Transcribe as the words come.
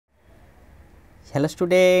Hello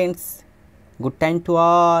students, good time to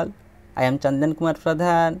all. I am Chandan Kumar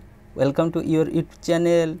Pradhan. Welcome to your YouTube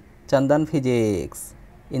channel Chandan Physics.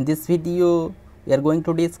 In this video, we are going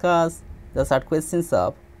to discuss the short questions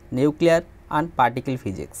of nuclear and particle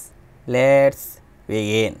physics. Let's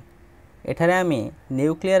begin. एठारे आमे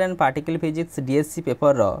nuclear and particle physics DSC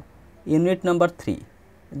paper row unit number 3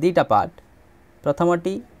 दीटा part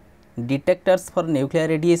प्रथमटी detectors for nuclear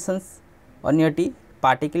radiations अन्यटी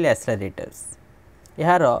particle accelerators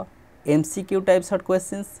यार MCQ type short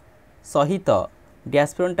questions सहित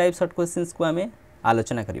dashboard type short questions को आमे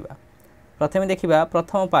आलोचना करिबा। प्रथमे देखिबा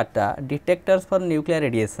प्रथम पार्टटा डिटेक्टर्स फॉर न्यूक्लियर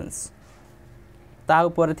रेडिएशंस ता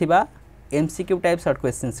ऊपर थिबा MCQ type short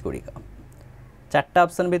questions गुड़िक चार्टा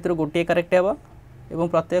option भितर गोटे करेक्ट हेबो एवं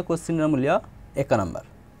प्रत्येक क्वेश्चन मूल्य 1 number.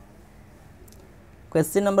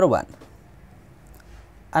 Question number 1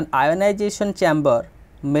 an ionization chamber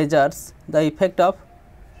measures the effect of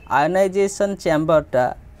ionization chamber टा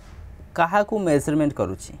कहा को मेजरमेंट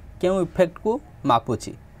करूची क्यों इफेक्ट को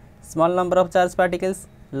मापुची small number of charge particles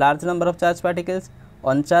large number of charge particles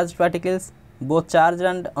अनचार्ज particles both charge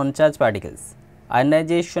and अनचार्ज particles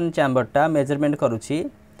ionisation chamber टा measurement करूची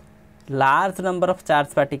large number of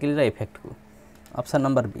charge particle रा effect को option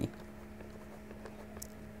number B.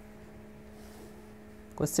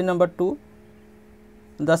 Question number 2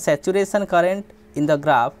 the saturation current in the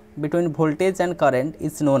graph between voltage and current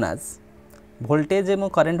is known as voltage एवं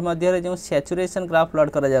current मध्य जो saturation graph plot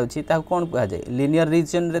करा जाउची ता कोन कहा जाय लिनियर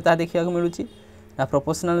रीजन रे ता देखिया को मिलुची ना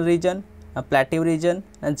प्रोपोर्शनल रीजन ना प्लेटिव रीजन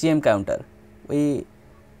ना GM counter we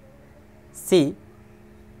C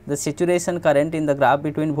the saturation current in the graph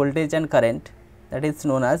between voltage and current that is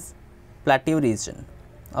known as plateau region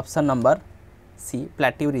option number C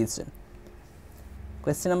plateau region।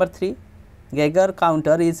 Question number 3 Geiger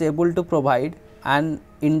counter is able to provide an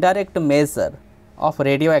indirect measure of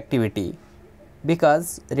radioactivity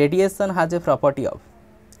because radiation has a property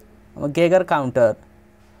of Geiger counter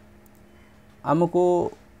हमको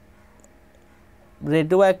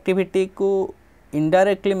radioactivity को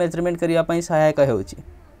indirectly measurement करिया पई सहायक हेउची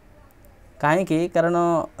कहीं कारण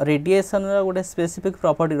radiation गोटे specific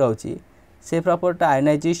property रोची से property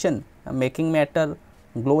ionisation making matter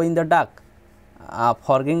glow in the dark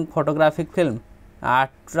फॉर्गिंग photographic film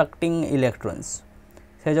attracting electrons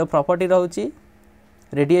से जो प्रॉपर्टी रोची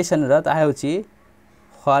रेडिएशन होची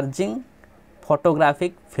forging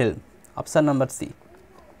photographic film option number C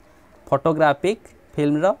photographic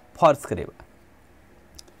film row forge करेबा।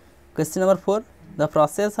 Question number 4 the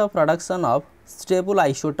process of production of stable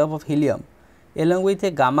isotope of helium along with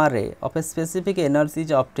a gamma ray of a specific energy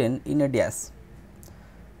is obtained in a dash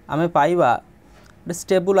आमे पाइबा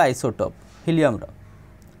stable isotope helium रो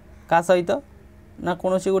का सहित ना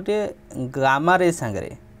कोनोसी गोटे gamma ray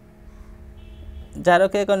संगरे jar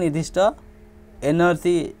के एक निर्दिष्ट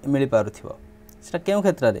एनर्जी मिल पारुथिबो सेटा केउ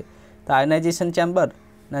क्षेत्र रे त आयोनाइजेशन चैम्बर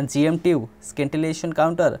ना जीएम ट्यूब स्केंटिलेशन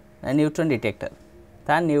काउंटर ना न्यूट्रॉन डिटेक्टर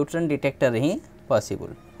ता neutron detector he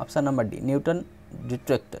possible option number D neutron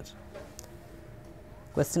detector.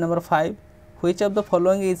 Question number 5 which of the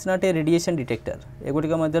following is not a radiation detector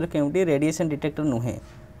एगुटिक Madhya केउटी radiation detector नुहे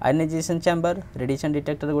ionisation chamber radiation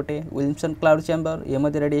detector गोटे Wilson cloud chamber ये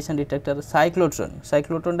मध्य radiation detector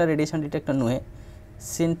cyclotron टा radiation detector नुहे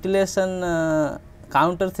scintillation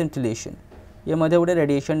counter scintillation ये मध्य गोटे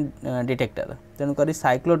radiation detector तेणु करी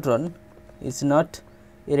cyclotron is not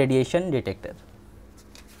a radiation detector.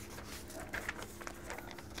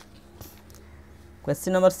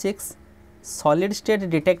 Question number 6 solid state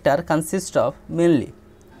detector consists of mainly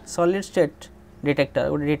solid state detector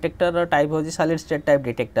वो detector type होची solid state type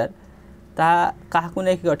detector ता कहा को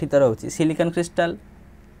नेकी गठित रहउची silicon crystal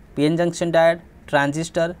PN junction diode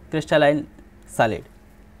transistor crystalline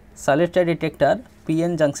solid state detector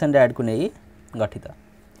PN junction diode को नेई गठित।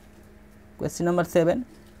 Question number 7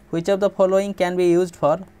 which of the following can be used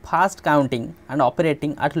for fast counting and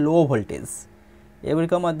operating at low voltage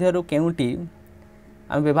एगुड़िक मध्यरु केउटी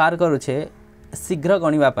आम व्यवहार करुचे शीघ्र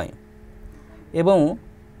गणिबा पई एवं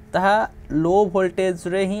ताहा लो वोल्टेज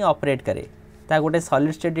रे ही ऑपरेट करे ता गोटे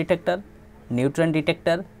solid state detector neutron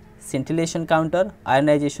detector scintillation counter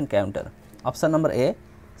ionisation counter option number A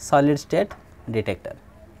solid state detector.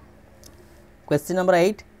 Question number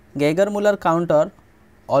 8 Geiger Muller counter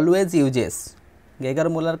always uses Geiger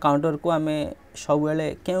Muller counter को आमे सब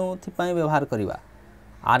बेले केउ थि पई व्यवहार करिवा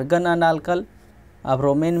argon and alkali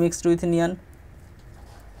bromine mixed with neon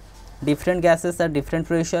different gases at different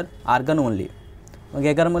pressure argon only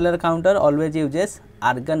Geiger Muller counter always uses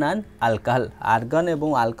argon and alcohol argon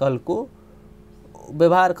एवं alcohol को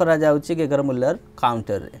व्यवहार करा जाउची Geiger Muller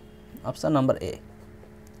counter रे option number A.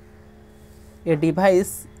 A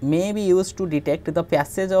device may be used to detect the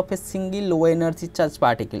passage of a single low energy charge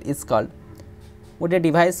particle is called. गोटे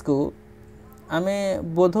device को आमे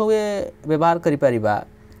बोध हुए व्यवहार करिपरिबा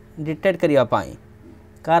डिटेक्ट करिया पाई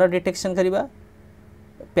कार डिटेक्शन करिबा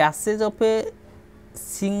passage of a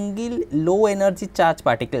single low energy charge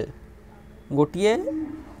particle गोटे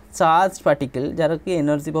charge particle jar कि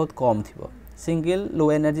एनर्जी बहुत कम थी single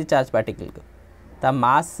low energy charge particle को ता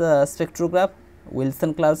मास spectrograph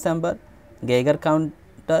Wilson cloud chamber गैगर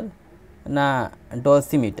counter ना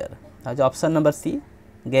डोसीमीटर आज option number C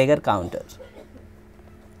गैगर counter.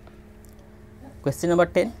 Question number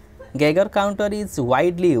 10 गैगर counter is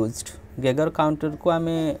widely used गैगर counter को आम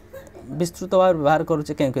विस्तृत भाव व्यवहार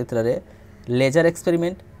करुचे कें क्षेत्र में laser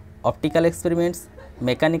experiment optical experiments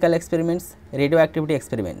mechanical experiments radio activity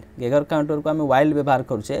experiment गैगर counter को आम वाइल्ड व्यवहार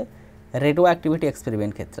करुचे रेडियो एक्टिविटी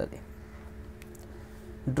एक्सपेरिमेंट क्षेत्र में।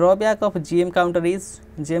 Drawback of GM counter is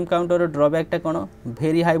GM counter ड्रॉबैकटा कौन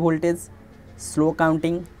very high voltage slow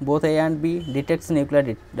counting both A and B detects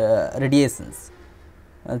nuclear radiations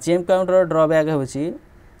GM counter drawback होची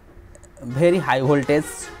very high voltage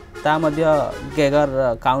ता मध्य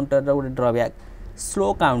गैगर counter गोटे ड्रॉबैक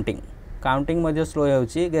स्लो काउंटिंग काउंटिंग मध्य slow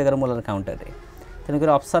होची गैगर molar counter रे तेणुक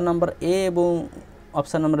option number A एवं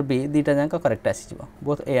option number B दुईटा जाक correct आसीजिवो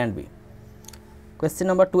both A and B. Question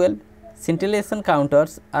number 12 scintillation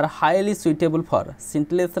counters are highly suitable for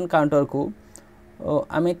scintillation counter को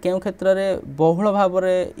आम क्यों क्षेत्र में बहुल भाव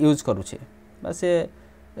में यूज करुचे बा से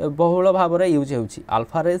बहुल भाव में यूज होची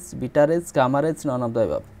alpha raise beta raise gamma rays none of the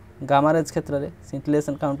above gamma rays क्षेत्र में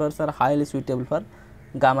scintillation counters are highly suitable for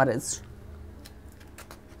gamma rays.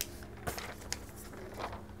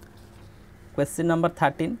 Question number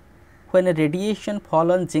 13 when radiation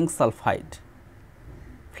fall on zinc sulphide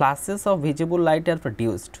flashes of visible light are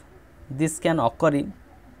produced this can occur in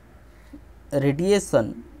radiation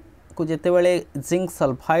को जेते बेले zinc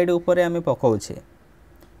sulphide ऊपर आम पकाउछे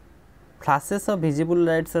फ्लासेस of visible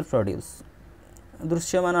lights are produce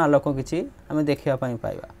दृश्यमान आलोक किसी आम देखा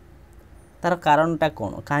पाइबा तार कारणटा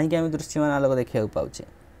कौन कहीं आम दृश्यमान आलोक देखा पाचे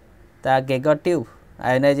ता गैगर ट्यूब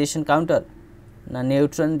आयोनाइजेशन काउंटर ना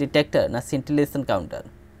न्यूट्रॉन डिटेक्टर ना सिंटिलेशन काउंटर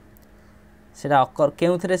सेटा अकर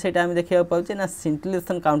केउथरे सेटा आम देखा पाचे ना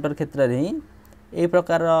सिंटिलेशन काउंटर क्षेत्र में ही ए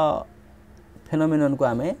प्रकार फेनोमेनन को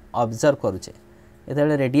आम ऑब्जर्व करुचे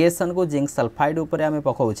ये रेडिएशन को जिंक सल्फाइड ऊपर आम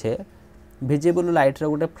पकाउछे विजिबल लाइट रो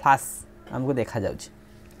गोटे फ्लाश आमको देखा जाउछ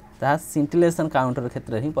ता सिंटिलेशन काउंटर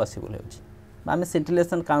क्षेत्र ही पॉसिबल होउछ आम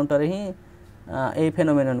सिंटिलेशन काउंटर ही ए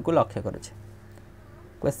फेनोमेनन को लक्ष्य करुचे।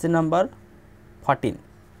 Question number 14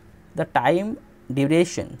 the time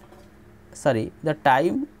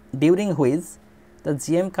during which the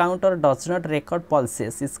GM counter does not record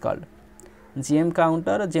pulses is called GM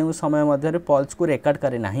counter जो समय मध्य पल्स को रेकॉर्ड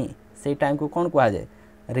करे नहीं से टाइम को कौन कहा जाए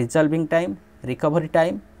resolving time recovery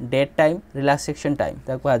time dead time relaxation time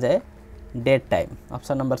कहा जाए dead time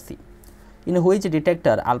option number C. In which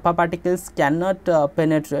detector alpha particles can not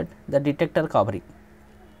penetrate the detector covering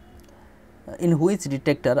in which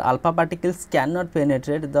detector alpha particles can not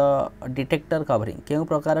penetrate the detector covering क्यों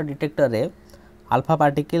प्रकार detector रे alpha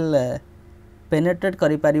particle penetrate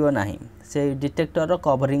करि परिबो नाही से detector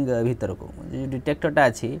covering भीतर को जो डिटेक्टरटा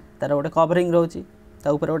अच्छी तार गोटे कवरिंग रोची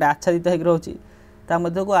ता ऊपर गोटे आच्छादित होकर रोची ता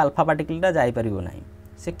मध्य को अल्फा पार्टिकलटा जाई परिबो नाही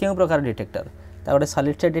से क्यों प्रकार डिटेक्टर ता गोटे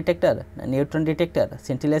सॉलिड स्टेट डिटेक्टर ना न्यूट्रॉन डिटेक्टर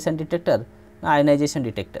सिंटिलेशन डिटेक्टर ना आयोनाइजेशन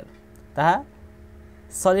डिटेक्टर ता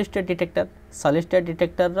सॉलिड स्टेट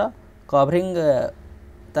डिटेक्टर रो कवरिंग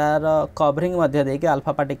तार कवरिंग मध्य देके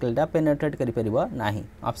अल्फा पार्टिकलटा पेनेट्रेट करि परिबो नाही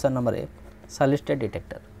option number A solid state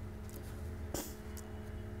detector.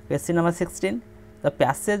 Question number 16 the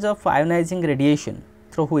passage of ionizing radiation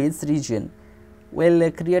through which region will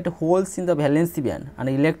create holes in the valency band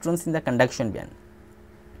and electrons in the conduction band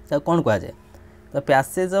तो कौन कहा जाए the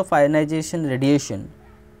passage of ionization radiation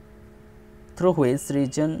through which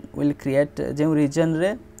region will create जो region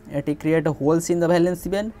रे eighty create holes in the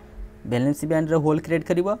valency band रे hole create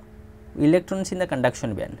करिवो electrons in the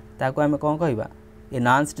conduction band ताको हमें कौन कहबा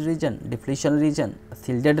enhanced region depletion region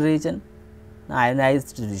shielded region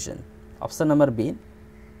ionized region option number B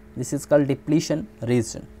this is called depletion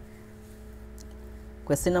region।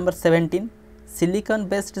 Question number 17 silicon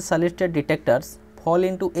based solid state detectors fall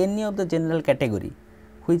into any of the general category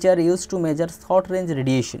which are used to measure short range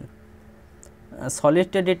radiation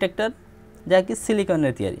solid state detector जहाँकि silicon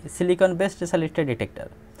रे तैयारी silicon based solid state detector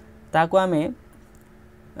ताको आमे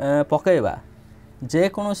पकेबा जे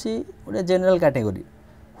कोनोसी गोटे general category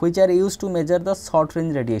which are use to measure the short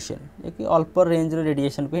range radiation जे कि अल्प range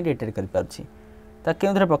radiation को डिटेक्ट कर पारछि ता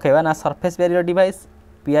केउथरे पकेबा ना surface barrier device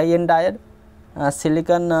पीआईएन Dyer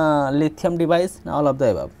silicon lithium device ना ऑल ऑफ द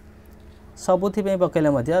अबव सबुथि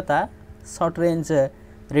पकड़े ता सर्ट रेंज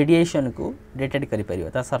रेडिएशन को डिटेक्ट करि परिबो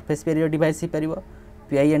ता सरफेस बैरियर डिवाइस हो पारिबो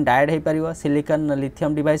पीआईएन डायोड हो पारिबो सिलिकॉन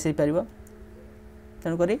लिथियम डिवाइस हो पारिबो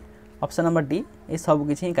तेणु करी ऑप्शन नंबर डी ये सब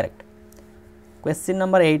किछि ही correct. Question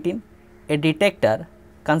number 18 A detector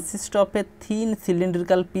consists of a thin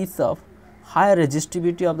cylindrical piece of high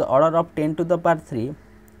resistivity of the order of 10 to the power 3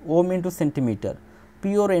 ohm into centimeter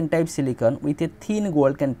pure n-type silicon with a thin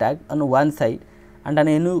gold contact on one side and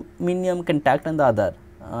an aluminum contact on the other.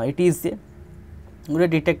 It is a गोटे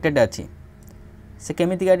detector अच्छी से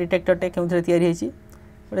केमितिका डिटेक्टरटे केउथरे तयारी हेछि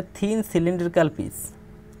गोटे thin cylindrical piece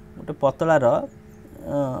गोटे पतलार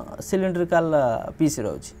cylindrical piece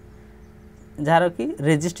रोचे jar कि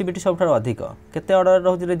resistivity सब अधिक केते ऑर्डर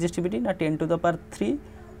रोचे रेजिस्टिविटी ना 10 to the power 3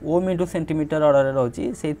 ohm into centimetre order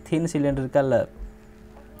रोचे से थिन सिलिंड्रिकल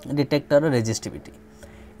डिटेक्टर रेजिस्टिविटी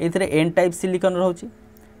एथिरे एन टाइप सिलिकॉन रोचे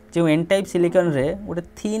जो एन टाइप सिलिकॉन रे गोटे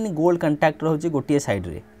थिन गोल्ड कंटैक्ट रोचे गोटे साइड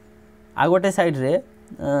रे आ गोटे साइड रे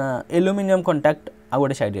एल्युमिनियम कंटैक्ट आ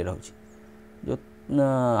गोटे साइड रे रोचे जो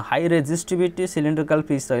हाई रेजिस्टिविटी सिलिंड्रिकल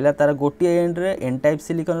पीस रहा तार गोटे एंड रे एन टाइप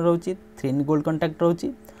सिलिकॉन रोचे थिन गोल्ड कंटैक्ट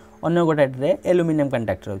रोचे अन्य गोटे रे एल्युमिनियम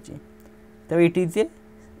कंटैक्ट रोचे तो इट इज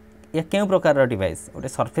ए क्यों प्रकार डिवाइस गोटे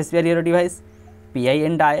surface barrier device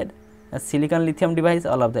पीआईएन diode silicon lithium device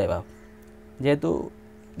all of the above जेहेतु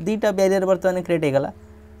दीटा बैरियर बर्तमान क्रिएट हो गला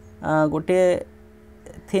गोटे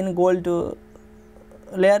थिन गोल्ड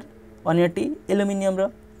लेयर अन्यटी एल्युमिनियम रो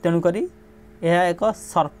तेणुक यह एक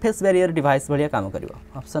सरफेस बैरियर डिवाइस भाया काम कर।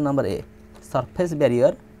 Option number a surface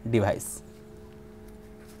barrier device.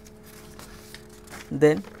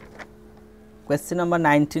 Then question number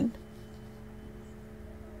 19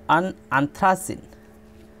 an anthracene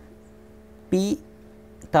p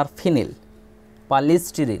terphenyl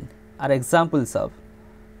polystyrene are examples of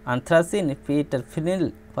anthracene p terphenyl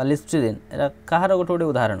polystyrene era कहार गोटे गोटे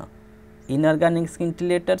उदाहरण इनऑर्गेनिक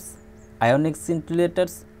स्किंटिलेटर्स आयोनिक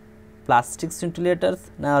स्किंटिलेटर्स प्लास्टिक स्किंटिलेटर्स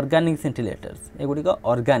ना organic स्किंटिलेटर्स एगुड़ी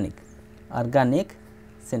organic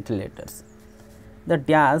स्किंटिलेटर्स। The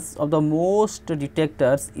dash of the most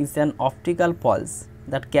detectors is an optical pulse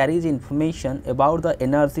that carries information about the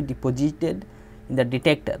energy deposited in the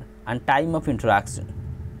detector and time of interaction.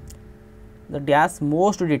 The dash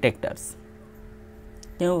most detectors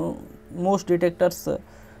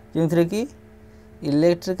जो कि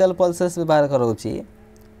electrical pulses व्यवहार करोची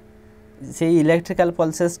से electrical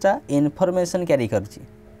पल्सेसटा information carry करुची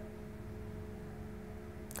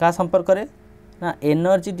का संपर्क रे ना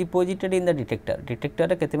energy deposited in the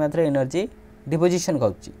detector केते मात्रा एनर्जी डिपोजिशन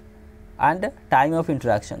करुची एंड टाइम ऑफ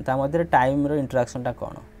इंटरेक्शन ता मध्य टाइम रो इंटरेक्शन टा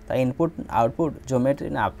कोन ता इनपुट आउटपुट ज्योमेट्री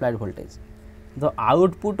ना applied voltage the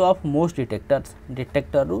output of most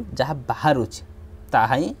detector रु जहा बाहर होची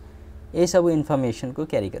ताहा ही ए सब इनफॉरमेशन को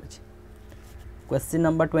कैरी करुची। Question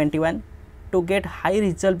number 21 to get high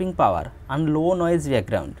रिजल्विंग power and low noise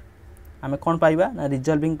background आमे कोन पाइबा ना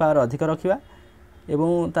रिजल्विंग पावर अधिक रखिबा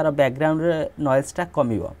एवं तार बैकग्राउंड रे नॉइजटा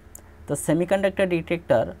कमिबो तो semiconductor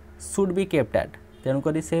detector should be kept at तेणुक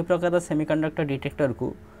से प्रकार सेमीकंडक्टर डिटेक्टर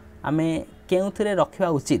को आमे केउथरे रखिबा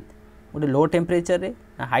उचित गोटे लो टेम्परेचर रे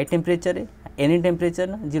हाई टेम्परेचर रे एनी टेम्परेचर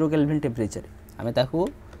ना 0 केल्विन टेम्परेचर आमे ताकू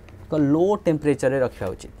एक लो टेम्परेचर रे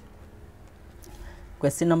रखिबा उचित।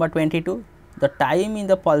 Question number 22 the time in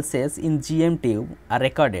the pulses in GM tube are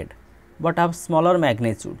recorded but have smaller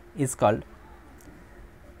magnitude is called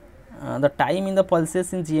the time in the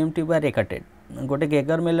pulses in GM tube are recorded गोटे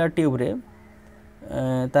Geiger Mailer tube रे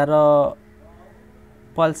तार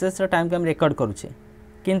pulses time को हम record करुचे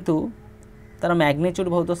किंतु तार magnitude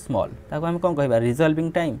बहुत small ताको हम कौन कहबा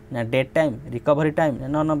रिजॉल्विंग टाइम ना डेड टाइम रिकवरी टाइम ना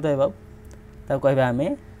नन ऑफ द अबव ताको कहबा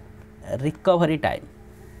हमें recovery time.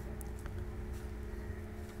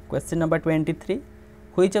 Question number 23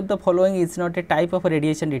 which of the following is not a type of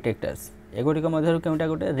radiation detectors एगुड़ी मध्य केउटा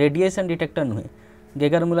गोटे रेडिएशन डिटेक्टर नुहे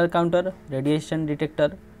Geiger Muller counter radiation detector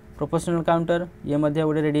proportional counter ये मध्य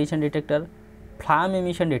गोटे radiation detector फ्लाम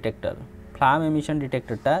emission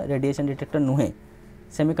डिटेक्टरटा radiation detector नुहे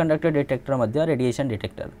semiconductor detector मध्य radiation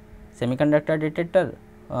detector semiconductor detector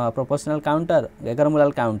proportional counter Geiger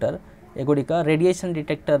Muller counter एगुड़िक radiation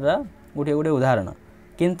detector गोटे गोटे उदाहरण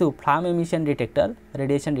किंतु फ्लाम emission detector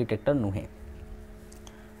radiation detector नुहे।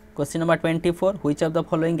 Question number 24 which of the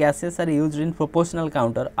following gases are used in proportional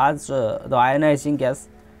counter आज the ionizing gas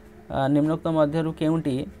निम्नोक्त मध्यरु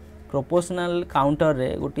केउंटी proportional counter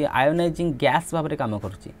रे गोटे ionizing gas भाबरे काम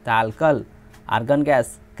करूची ता अल्कल आर्गन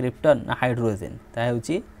गैस क्रिप्टन ना हाइड्रोजन ता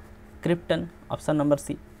हेउची krypton. Option number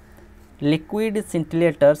C liquid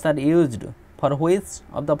सिंटिलेटर्स are used for which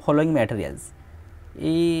of the following materials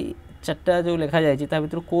ई चार्टा जो लिखा जाए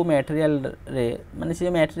भितर को मटेरियल रे माने से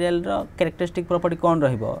मटेरियल रो कैरेक्टरिस्टिक प्रॉपर्टी कौन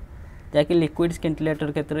रहिबो जहाँकि लिक्विड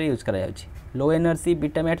स्किंटिलेटर क्षेत्र में यूज करा low energy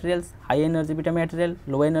beta materials, high energy beta material,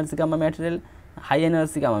 low energy gamma material, high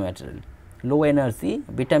energy gamma material, low energy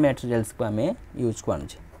beta materials को आम यूज कर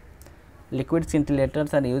liquid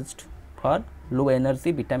स्किंटिलेटर्स are used for low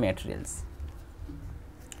energy beta materials.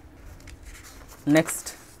 Next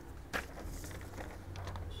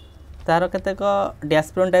तार केतेक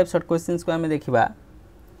डैशपोन type short questions को आम देखा।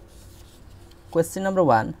 Question number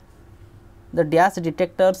 1, the dash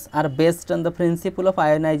detectors are based on the principle of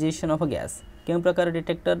ionisation of gas. क्यों प्रकार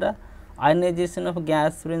detector ionisation of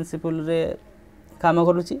gas principal रे काम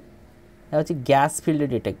करुच्ची gas field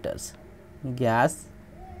detectors, gas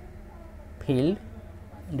field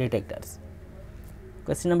detectors.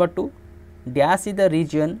 Question number 2, dash is the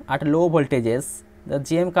region at low voltages the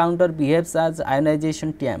GM counter behaves as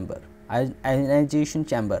ionization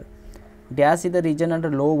chamber। Dash is the region at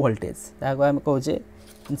low voltage ताको हम कहूचे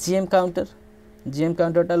GM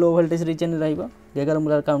counter टा low voltage reason रहिबो। Geiger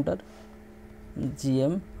Muller counter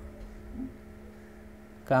GM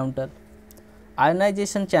counter,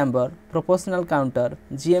 ionisation chamber, proportional counter,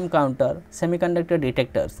 GM counter, semiconductor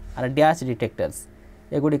detectors are dash detectors.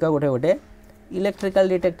 एगुड़िक गोटे गोटे electrical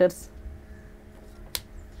detectors.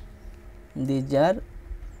 These are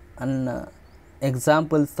an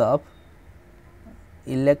examples of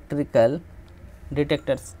electrical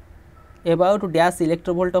detectors। About dash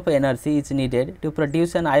electrovolt of energy is needed to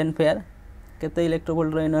produce an ion pair। केते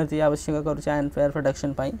electronvolt energy आवश्यक करूछ ion pair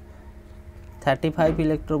production pi 35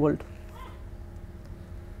 electronvolt.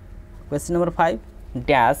 Question number 5,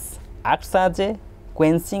 dash acts as a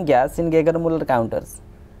quenching gas in Geiger Muller counters.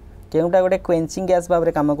 केउटा गोटे quenching gas भाव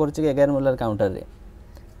में काम करूछ Geiger Muller counter रे।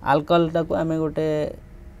 Alcohol टाको आमे गोटे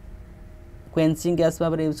क्वेंचिंग गैस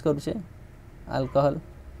भाव में use करूछे alcohol.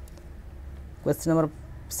 Question number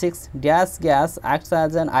 6, dash gas acts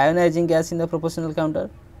as an ionizing gas in the proportional counter.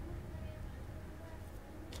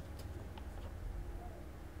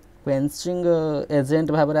 Quenching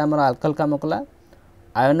agent भाव में आमर अल्कोहल काम कला।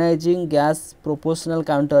 आयोनाइजिंग गैस प्रोपोर्शनल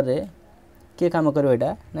काउंटर रे के काम करियो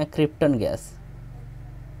एटा ना krypton gas.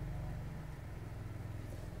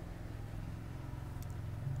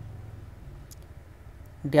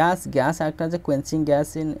 Dash gas act as a quenching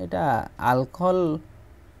gas in Etah alcohol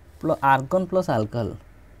argon plus alcohol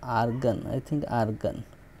argon I think argon.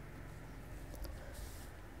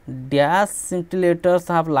 Dash scintillators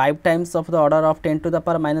have lifetimes of the order of 10 to the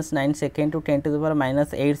power minus 9 second to 10 to the power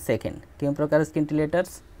minus 8 second। क्यों प्रकार scintillators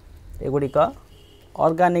एगुड़िक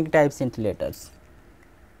organic type scintillators।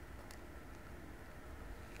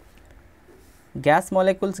 Gas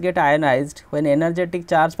molecules get ionized when energetic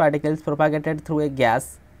charge particles propagated through a gas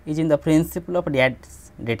is in the principle of dash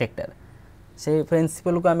detector। से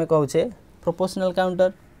principal को आम कहूचे proportional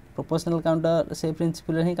counter से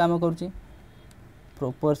principal ही काम करुच्ची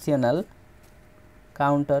proportional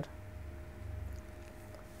counter।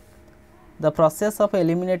 The process of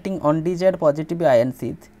eliminating undesired positive ion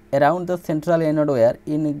sheath around the central anode wire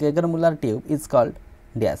in Geiger-Müller tube is called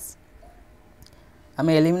dash।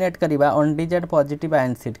 आमे eliminate करिबा undesired positive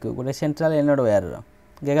ion sheet को गोटे central anode wire रो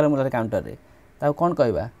गेगर-मुलर counter रे ता कोन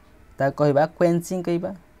कहबा quenching कहबा।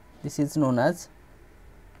 This is known as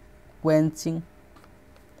quenching.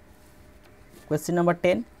 Question number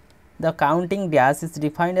 10, the counting dash is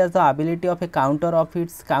defined as the ability of a counter of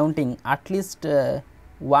its counting at least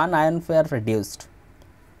one ion pair produced।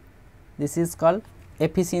 This is called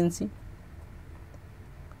efficiency।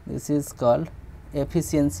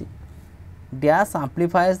 Dash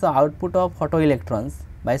amplifies the output of photoelectrons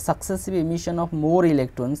by successive emission of more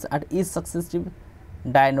electrons at each successive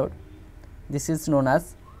diode। This is known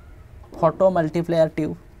as photomultiplier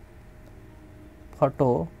tube।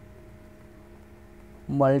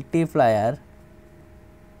 multiplier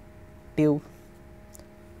tube।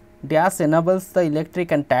 Dash enables the electric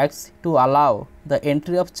contacts to allow the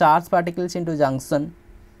entry of charged particles into junction।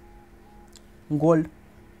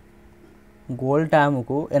 Gold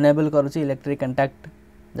आमको enable करुच्ची electric contact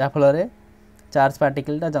जहाँ फल charge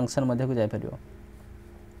पार्टिकलटा junction मध्य को जापर।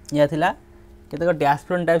 यह केतक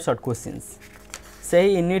डैशपोन type short questions. से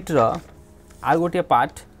ही यूनिट्र आ गोटे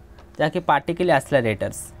part जहाँकि particle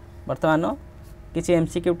accelerators. बर्तमान किसी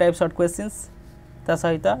MCQ टाइप शॉर्ट क्वेश्चंस ता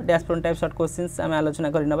सहित डैशपोन टाइप शॉर्ट क्वेश्चंस आम आलोचना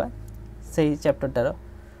करनबा। सही चैप्टरटार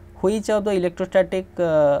which of the electrostatic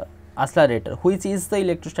accelerator which is the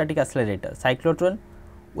electrostatic accelerator cyclotron,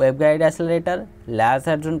 waveguide accelerator, large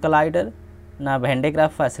hydrogen कलाइडर ना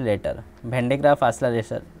वेंडेग्राफ एक्सेलरेटर। वेंडेग्राफ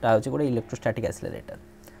एक्सेलरेटर ता होची गोटे electrostatic accelerator.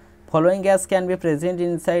 Following gas can be present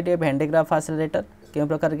inside a वेंडेग्राफ accelerator. केउं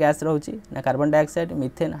प्रकार गैस रहउची ना carbon dioxide,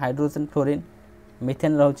 methane, hydrogen, fluorine.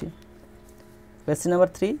 Methane रहउची। Question number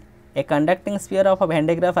 3, A conducting sphere of a Van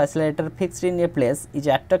de Graaff accelerator fixed in a place is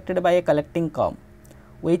attracted by a collecting comb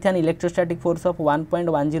with an electrostatic force of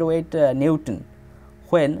 1.108 Newton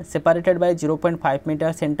when separated by 0.5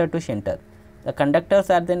 meter center to center. The conductors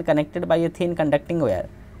are then connected by a thin conducting wire.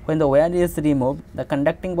 When the wire is removed, the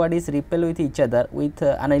conducting bodies repel with each other with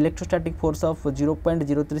an electrostatic force of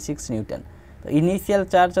 0.036 Newton. The initial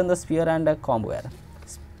charge on the sphere and a comb wire.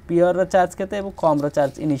 Sphere charge केते वो comb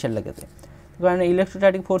charge initial लगते. तो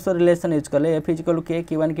electrostatic force relation use कले F equal to K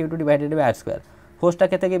Q1 Q2 divided by R square. फोर्सटा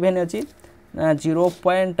केते given अछि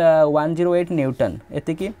 0.108 Newton.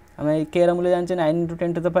 एतिकी हमें K रा मूल्य जानछे 9 *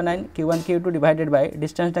 10 to the power 9 Q1 Q2 divided by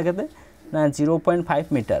distance टा केते ना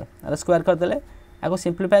 0.5 मीटर आर स्क्वायर कर देले आको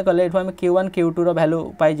सिंपलीफाई कले एठो हमें Q1 Q2 रो वैल्यू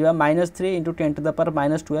पाई जिबा -3 * 10 to the power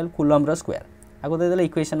 -12 coulomb row square आको दे देले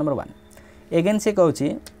इक्वेशन नंबर 1. अगेन से कहउची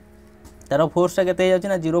तार फोर्स टा केते जाउची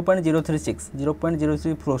ना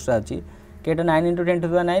 0.036 फोर्स आउची केटा 9 * 10 to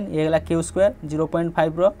the power 9 ये गला Q स्क्वायर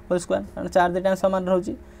 0.5 रो होल स्क्वायर कारण चार्ज देटा समान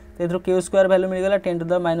रहउची तो एथरो Q स्क्वायर वैल्यू मिल गला 10 to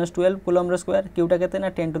the -12 coulomb row square Q टा केते ना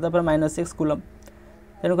 10 to the power -6 कूलम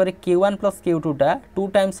तेणु करी Q1 + Q2 टा 2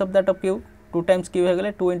 times of that of Q 2 times Q हो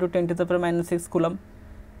गले 2 * 10 to the power -6 कूलम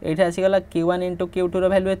एठी आसी गला Q1 * Q2 रो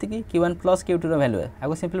वैल्यू एतिकी Q1 + Q2 रो वैल्यू है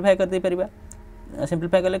आको सिंपलीफाई कर दे परिबा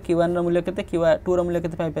सिंपलीफाई कले Q1 रो मूल्य केते Q2 रो मूल्य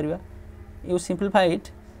केते पाई परिबा you simplify it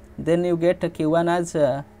then you get Q1 as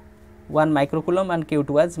 1 microcoulomb and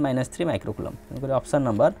Q2 as -3 microcoulomb. Option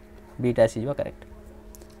number B is correct.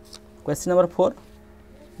 Question number 4.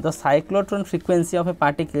 The cyclotron frequency of a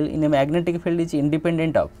particle in a magnetic field is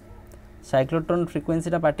independent of cyclotron frequency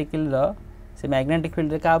रा particle रा से magnetic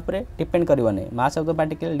field रे का ऊपर depend करिवो नै mass of the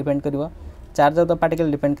particle depend करिवो charge of the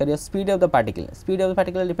particle depend करिवो speed of the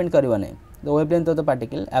particle depend करिवो नै the wavelength of the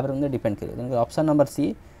particle around the depend करिवो. Option number C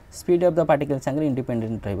speed of the particle संगे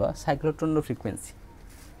independent रहइबो cyclotron row frequency.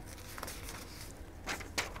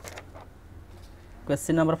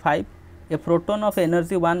 Question number 5. A proton of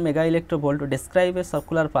energy 1 mega electrovolt describe a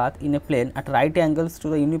circular path in a plane at right angles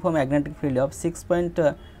to the uniform magnetic field of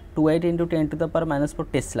 6.28 into 10 to the power -4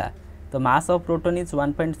 Tesla. The mass of proton is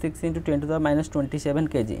 1.6 into 10 to the -27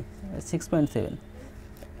 kg. 6.7.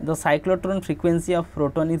 The cyclotron frequency of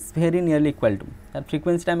proton is very nearly equal to. That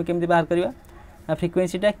frequency time केमती बाहर करिवा. A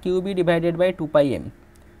frequency टा QB divided by 2 pi m.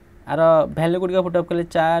 आरो value गुडी put up कले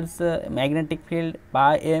charge magnetic field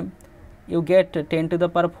by m you get 10 to the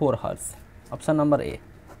power 4 hertz. Option number A.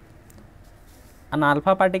 An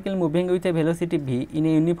alpha particle moving with a velocity v in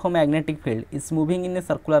a uniform magnetic field is moving in a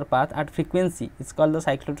circular path at frequency is called the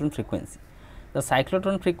cyclotron frequency. The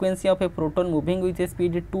cyclotron frequency of a proton moving with a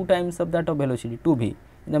speed 2 times of that of velocity 2v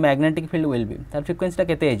in the magnetic field will be. That frequency टा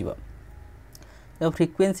केते हेजिबो. The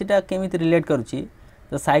frequency टा केमिति relate करूची.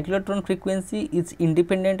 The cyclotron frequency is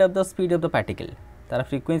independent of the speed of the particle. तार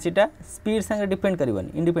frequency टा speed संगे depend करिवनी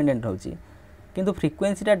independent होची किंतु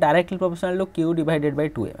फ्रीक्वेंसी टा directly proportional to Q divided by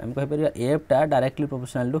 2m हम कहि परिया F टा directly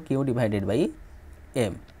proportional to Q divided by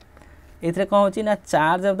m एथरे कोन होची ना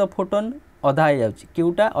चार्ज ऑफ द फोटोन आधा हो जाउची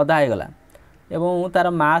Q टा आधा हो गला एवं तार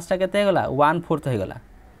मास टा केते हो गला 1/4 हो गला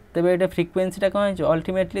तबे एटे फ्रीक्वेंसी टा कोन होची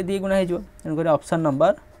अल्टीमेटली 2 गुना हो जो एन करे ऑप्शन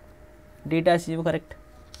नंबर डी टा आसी correct.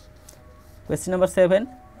 Question number 7.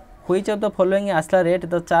 Which of the following accelerate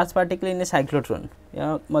the charge particle in a cyclotron? या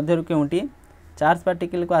मध्यरु केउंटी चार्ज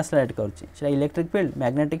पार्टिकल को एक्सेलरेट करछि सेटा electric field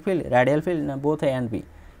magnetic field radial field ना both A and B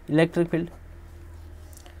electric field.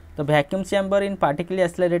 The vacuum chamber in particle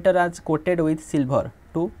accelerator is coated with silver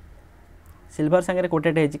to silver संगे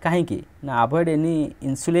coated है काहे की ना avoid any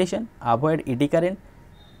insulation avoid eddy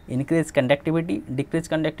current increase conductivity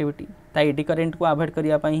decrease conductivity ता eddy current को avoid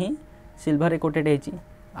करिया पई ही silver coated है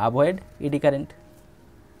avoid eddy current.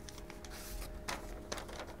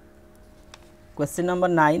 Question number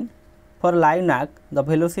 9. For live arc, the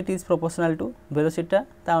velocity is proportional to velocity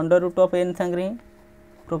ता under root of n संगे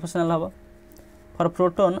proportional हबो. For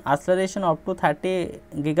proton acceleration up to 30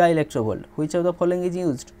 giga electrovolt, which of the following is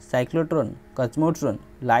used? Cyclotron, cosmotron,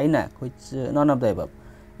 line arc, which none of the above.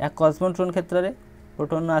 या cosmotron क्षेत्र रे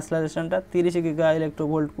proton acceleration ता 30 giga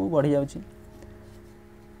electrovolt को बढ़ी जाउची.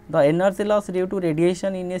 The energy loss due to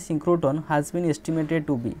radiation in a synchrotron has been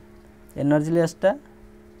estimated to be. Energy loss ता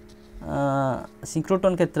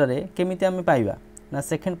सिंक्रोटन क्षेत्र रे केमिति आमे पाइबा ना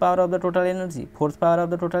second power of the total energy fourth power of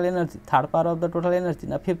the total energy third power of the total energy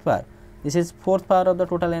ना fifth power this is fourth power of the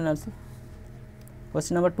total energy.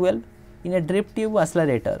 Question number 12. In A drift tube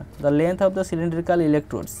accelerator the length of the cylindrical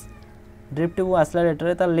electrodes drift tube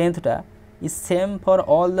accelerator ता length टा is same for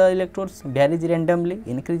all the electrodes varies randomly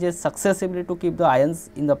increases successively to keep the ions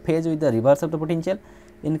in the phase with the reverse of the potential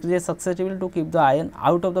increases successively to keep the ion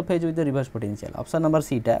out of the phase with the reverse potential. Option number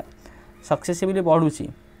C टा successively बढ़ुची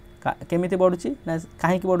केमिति बढ़ुची ना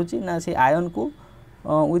कहीं बढ़ुची ना से ion को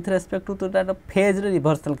with respect to तार phase रे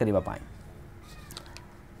reversal करबा पाई।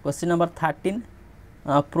 Question number 13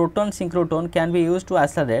 proton सिंक्रोटोन can be used to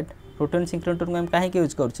accelerate. Proton सिंक्रोटोन को हम कहीं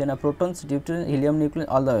यूज करछे ना protons deuterium helium nucleus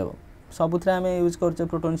all the above सबुथरे आम यूज करछे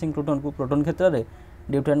प्रोटॉन सिंक्रोटोन को प्रोटॉन क्षेत्र रे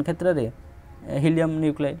ड्यूटेरियम क्षेत्र रे हीलियम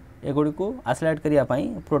न्यूक्लियस एगुड़ी को एक्सेलरेट करिया पाई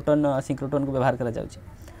प्रोटॉन सिंक्रोटोन को व्यवहार करा जाउछे।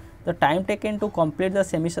 The time taken to complete the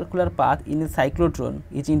semicircular path in a cyclotron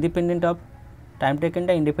is independent of time taken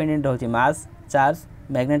टा independent होची mass, charge,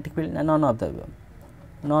 magnetic field ना none of the above,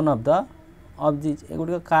 none of the of these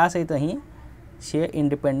एगुड़ी का सहित ही से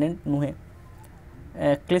independent नुहे।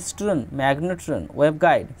 Klystron, magnetron,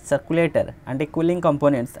 waveguide, circulator and cooling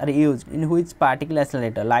components are used in which particle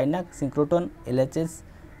accelerator Linac, synchrotron,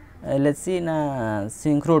 LHC ना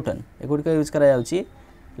synchrotron एगुड़ी का use करा जाउची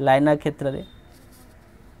Linac क्षेत्र रे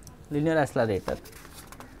linear accelerator।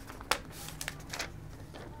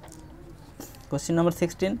 Question number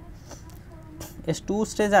 16 a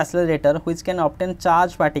two-stage accelerator which can obtain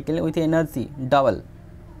charged particle with energy double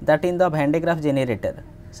that in the Van de Graaff generator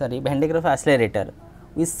Van de Graaff accelerator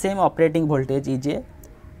with same operating voltage is a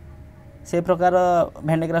से प्रकार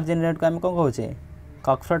Van de Graaff generator को हम कौन कहूचे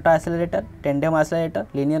Cockford accelerator, tandem accelerator,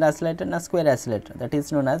 linear accelerator ना square accelerator that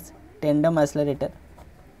is known as tandem accelerator।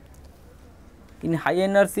 In high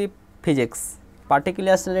energy physics particle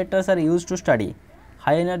accelerators are used to study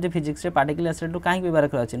high energy physics रे particle accelerator कहीं व्यवहार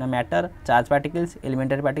कराची ना matter, charge particles,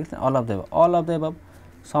 elementary particles all of the above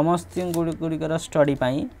समस्त गुड़िकर study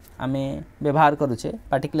पाई आमे व्यवहार करूचे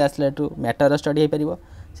particle accelerator matter study हो परिबो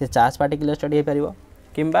से charge particle स्टडी हो परिबो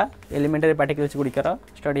किंबा elementary particles गुड़िकर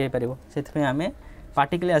स्टडी हो परिबो सेथमे आमे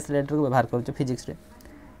particle accelerator को व्यवहार करूचे physics रे।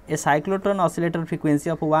 A cyclotron oscillator frequency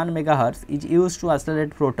of 1 megahertz is used to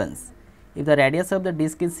accelerate protons if the radius of the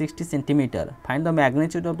disk is 60 cm find the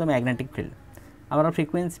magnitude of the magnetic field। हमारा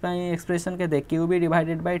frequency पाई expression के दे q b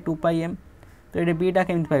divided by 2 pi m तो ये b टा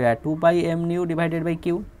केमति पाइबा 2 pi m nu divided by q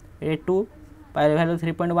ये 2 pi value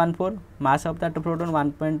 3.14 mass of that proton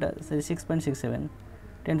 1.6.67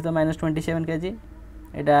 10 to the minus 27 kg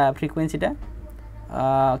Etah frequency टा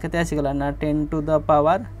केते आसी गला ना 10 to the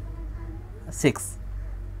power 6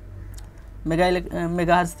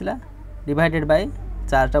 मेगाहर्ट्ज थिला डिवाइडेड बाय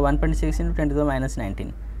 4 टा 1.6 into 10 to the minus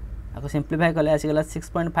 19 आपको सिंप्लीफाई कले आसीगला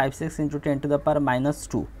 6.56 into 10 to the power minus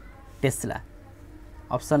 2 Tesla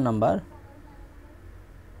option number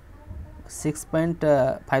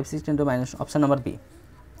 6.56 into minus option number B.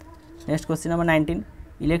 Next question number 19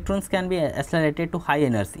 electrons can be accelerated to high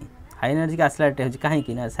energy का accelerate हो कहीं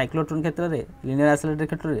कि ना cyclotron क्षेत्र रे लिनियर एक्सेलरेटर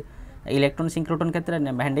क्षेत्र रे इलेक्ट्रॉन सिंक्रोट्रॉन क्षेत्र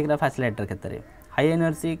रे वैन डे ग्राफ एक्सेलरेटर क्षेत्र रे हाई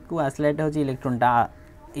एनर्जी को एक्सेलरेट हो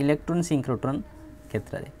इलेक्ट्रॉन सिंक्रोट्रॉन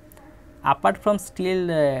क्षेत्र रे। Apart from steel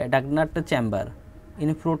Dagnat chamber in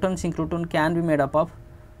proton synchrotron can be made up of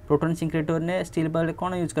proton synchrotron ने स्टील पर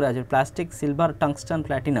कौन यूज करा जाए plastic silver tungsten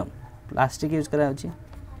platinum plastic use करा जाए।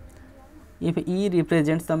 If E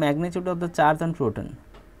represents the magnitude of the charge on proton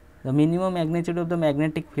the minimum magnitude of the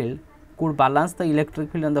magnetic field could balance the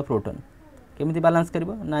electric field on the proton केमिति balance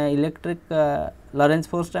करबो ना electric Lorentz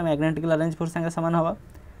force टा magnetic Lorentz force संगे समान हवा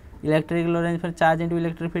electric Lorentz for charge into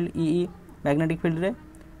electric field E magnetic field रे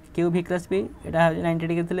Q भी cross भी एटा 90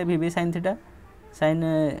 डिग्री थिले वी sin थीटा sin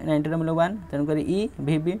 90 ର मूल्य 1 तेन करी ई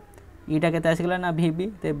वी बी ई टा केते आसीगला ना वी बी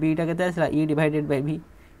ते बी टा केते आसीला E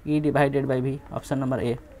divided by we option number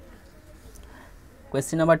A.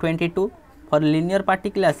 Question number 22 for linear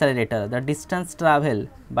particle accelerator the distance travel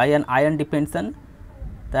by an ion depends on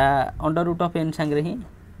the under root of n संगे ही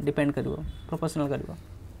depend करबो proportional करबो।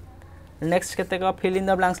 Next केते का fill in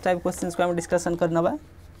the blanks type questions को हम discussion करनबा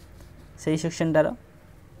सही section डारो।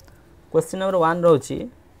 Question number 1 रोची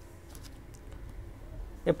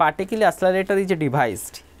A particle accelerator is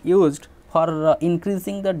devised used for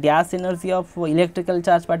increasing the dash energy of electrical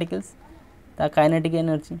charge particles the kinetic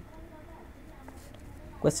energy.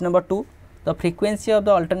 Question number 2 the frequency of the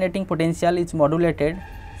alternating potential is modulated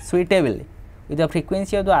suitably with the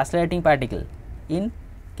frequency of the accelerating particle in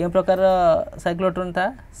के प्रकार cyclotron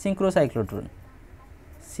था synchro cyclotron.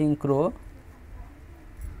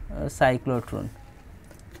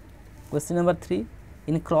 Question number 3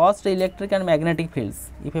 in crossed electric and magnetic fields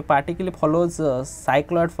if a particle follows a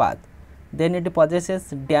cycloid path then it possesses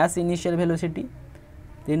dash initial velocity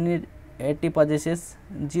then it possesses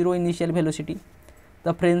zero initial velocity।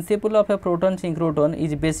 The principle of a proton synchrotron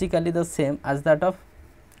is basically the same as that of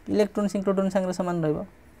electron synchrotron संगे समान रहबो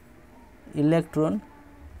electron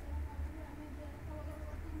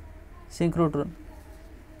synchrotron।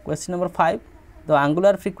 Question number 5 the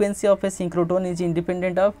angular frequency of a synchrotron is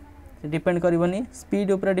independent of depend करबनी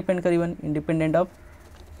speed ऊपर depend करबनी independent of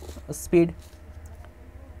speed.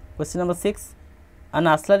 Question number 6 an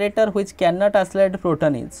accelerator which cannot accelerate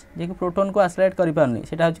proton is जे कि proton को accelerate करि पारनी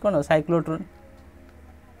सेटा होची कोन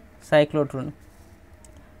cyclotron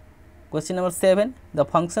question number 7 the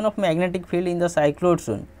function of magnetic field in the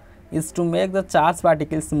cyclotron is to make the charged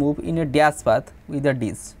particles move in a dash path with the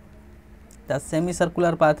disk the semi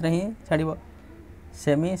circular path रे ही छाड़िबो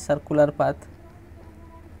semi circular path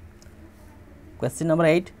question number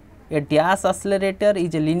 8 a dash accelerator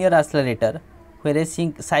is a linear accelerator whereas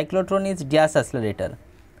cyclotron is dash accelerator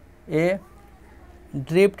a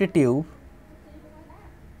drift tube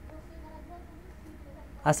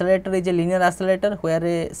accelerator is a linear accelerator where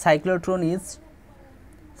a cyclotron is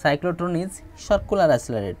circular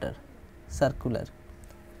accelerator circular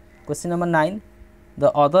question number 9 the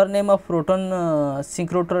other name of proton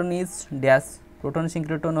synchrotron is dash proton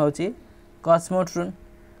synchrotron होची cosmotron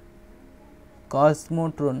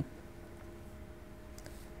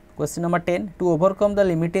question number 10 to overcome the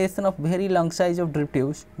limitation of very long size of drift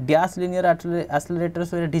tubes dash linear accelerators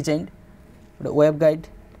were designed waveguide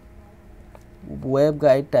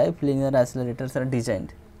type linear accelerators are designed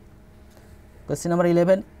question number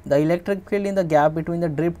 11 the electric field in the gap between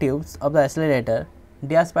the drift tubes of the accelerator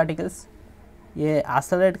dash particles ये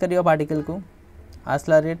accelerate करियो particle को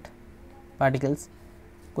accelerate particles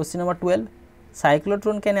question number 12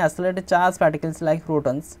 cyclotron can accelerate charged particles like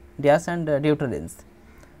protons dash and deuterons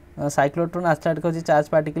cyclotron accelerate कर charge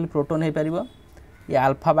particle proton हो पारिबो या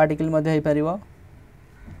alpha particle मध्ये हो पारिबो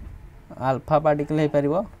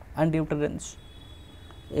and ड्यूटरेंस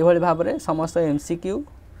ए भली भाव में समस्त एमसीक्यू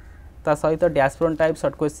ता सहित डैशबोर्ड टाइप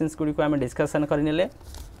शॉर्ट क्वेश्चंस गुडी को आम discussion करनेले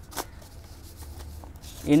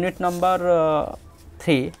unit number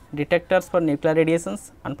 3 detectors for nuclear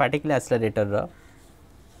radiations and particle accelerator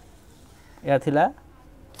या थिला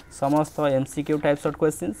समस्त MCQ type short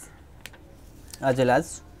questions as well as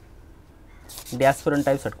dashboard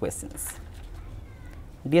type short questions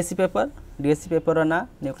DSC paper ना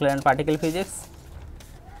न्यूक्लियर एंड पार्टिकल फिजिक्स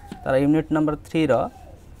तार unit number 3 रो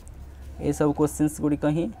ये सब questions गुड़िक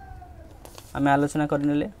ही आम आलोचना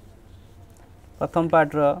करने प्रथम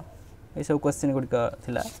पार्ट रो ये सब क्वेश्चन गुड़िक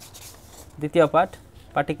थिला द्वितीय पार्ट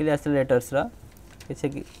पार्टिकल एक्सेलरेटर्स रो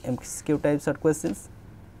किसी एमसीक्यू टाइप शॉर्ट क्वेश्चंस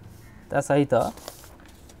ता सहित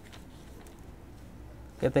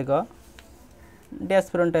केतेक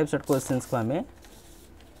डैशबोर्ड टाइप शॉर्ट क्वेश्चंस को हमें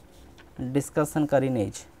डिस्कशन करी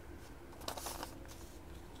नहीं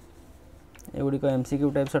एगुड़िक एमसीक्यू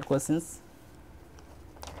टाइप शॉर्ट क्वेश्चंस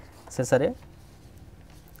शेष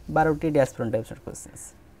 12टी dashboard type short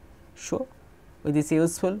questions so with this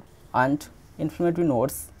useful and informative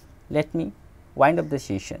notes let me wind up the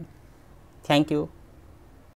session. Thank you.